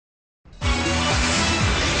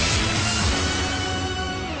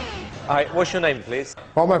Hi, what's your name, please?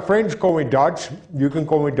 Well, my friends call me Dodge. You can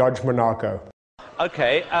call me Dodge Monaco.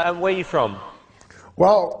 Okay, where are you from?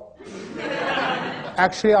 Well,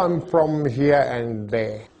 actually, I'm from here and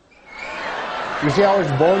there. You see, I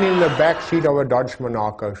was born in the back seat of a Dodge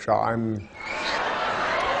Monaco, so I'm...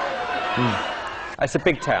 It's a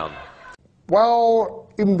big town. Well,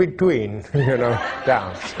 in between, you know,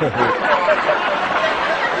 towns.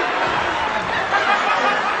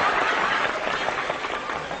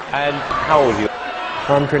 And how old are you?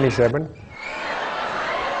 I'm 27.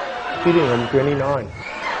 Kidding, I'm 29.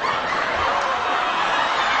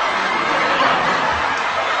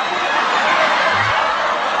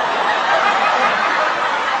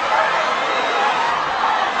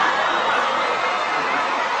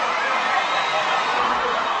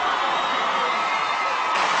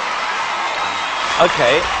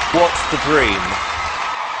 Okay, what's the dream?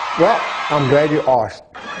 Well, I'm glad you asked.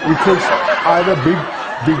 Because I have a big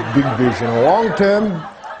vision. Long term,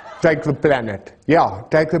 take the planet. Yeah,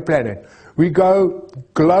 take the planet. We go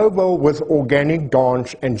global with organic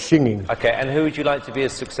dance and singing. Okay, and who would you like to be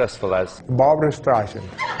as successful as? Barbara Streisand.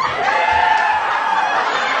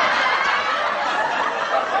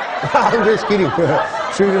 I'm just kidding.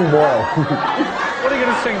 Susan Boyle. What are you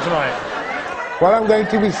going to sing tonight? Well, I'm going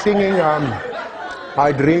to be singing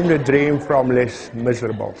I Dreamed a Dream from Les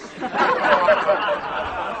Miserables.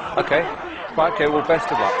 Okay, right, okay, well,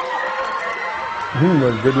 best of luck.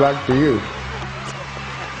 Well, good luck to you.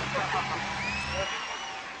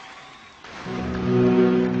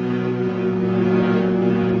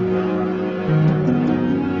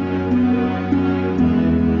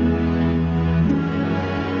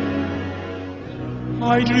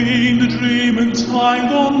 I dreamed a dream in time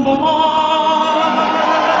gone by.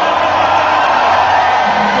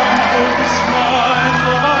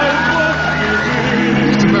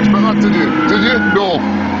 Te met me aan te doen. Did you? No.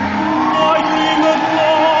 I dreamed that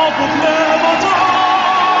love would never die.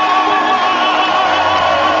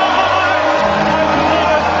 I dreamed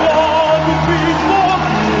that love would be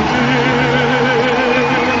forbidden.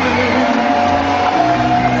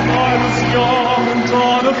 I was young and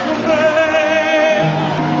unafraid.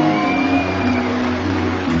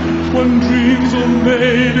 When dreams are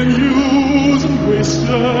made in use and wasted.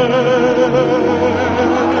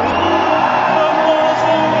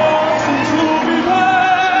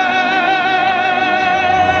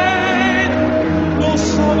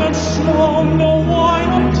 No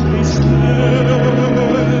wine untasted,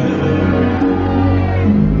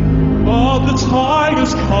 but the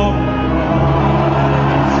tigers come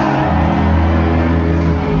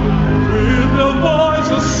with their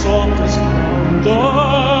voices soft as thunder,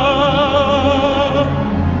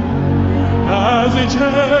 as they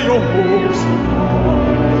tear your hopes apart,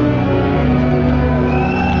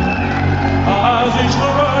 as they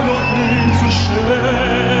turn your dreams to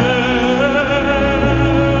shame.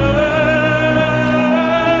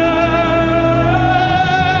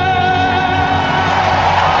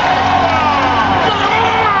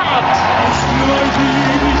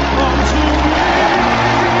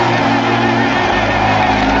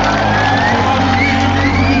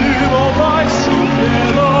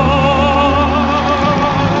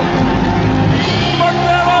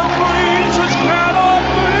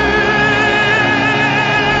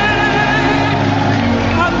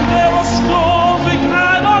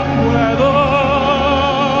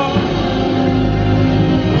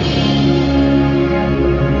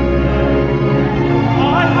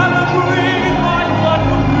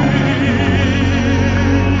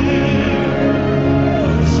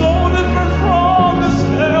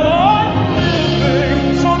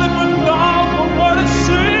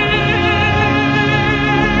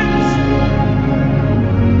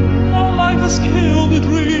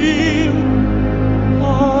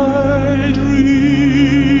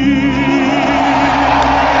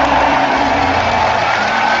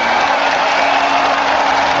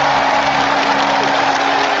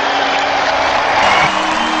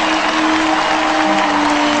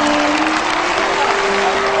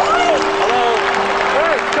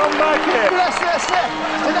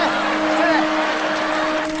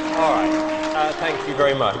 Thank you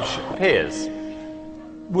very much. Piers?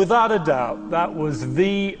 Without a doubt, that was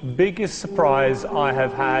the biggest surprise I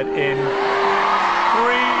have had in 3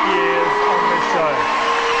 years on this show.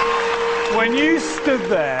 When you stood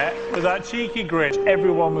there with that cheeky grin,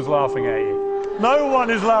 everyone was laughing at you. No one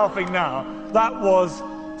is laughing now. That was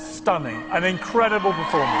stunning. An incredible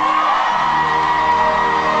performance.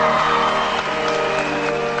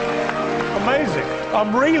 Amazing.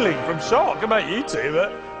 I'm reeling from shock. How about you two?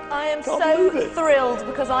 But I am so thrilled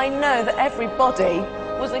because I know that everybody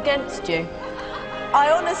was against you. I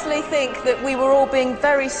honestly think that we were all being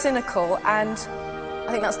very cynical, and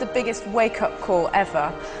I think that's the biggest wake-up call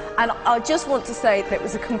ever. And I just want to say that it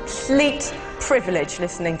was a complete privilege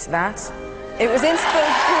listening to that. It was brilliant.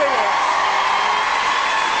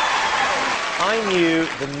 I knew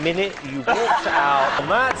the minute you walked out on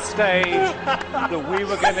that stage that we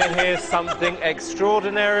were going to hear something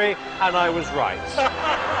extraordinary, and I was right.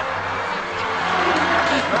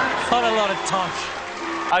 Not a lot of touch.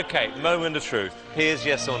 Okay, moment of truth. Here's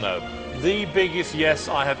yes or no. The biggest yes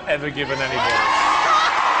I have ever given anybody.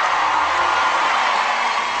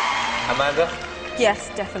 Amanda? Yes,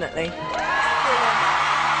 definitely.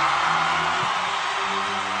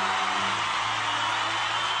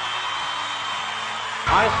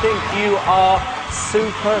 I think you are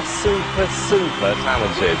super, super, super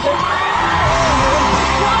talented.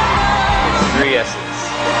 It's 3 yeses.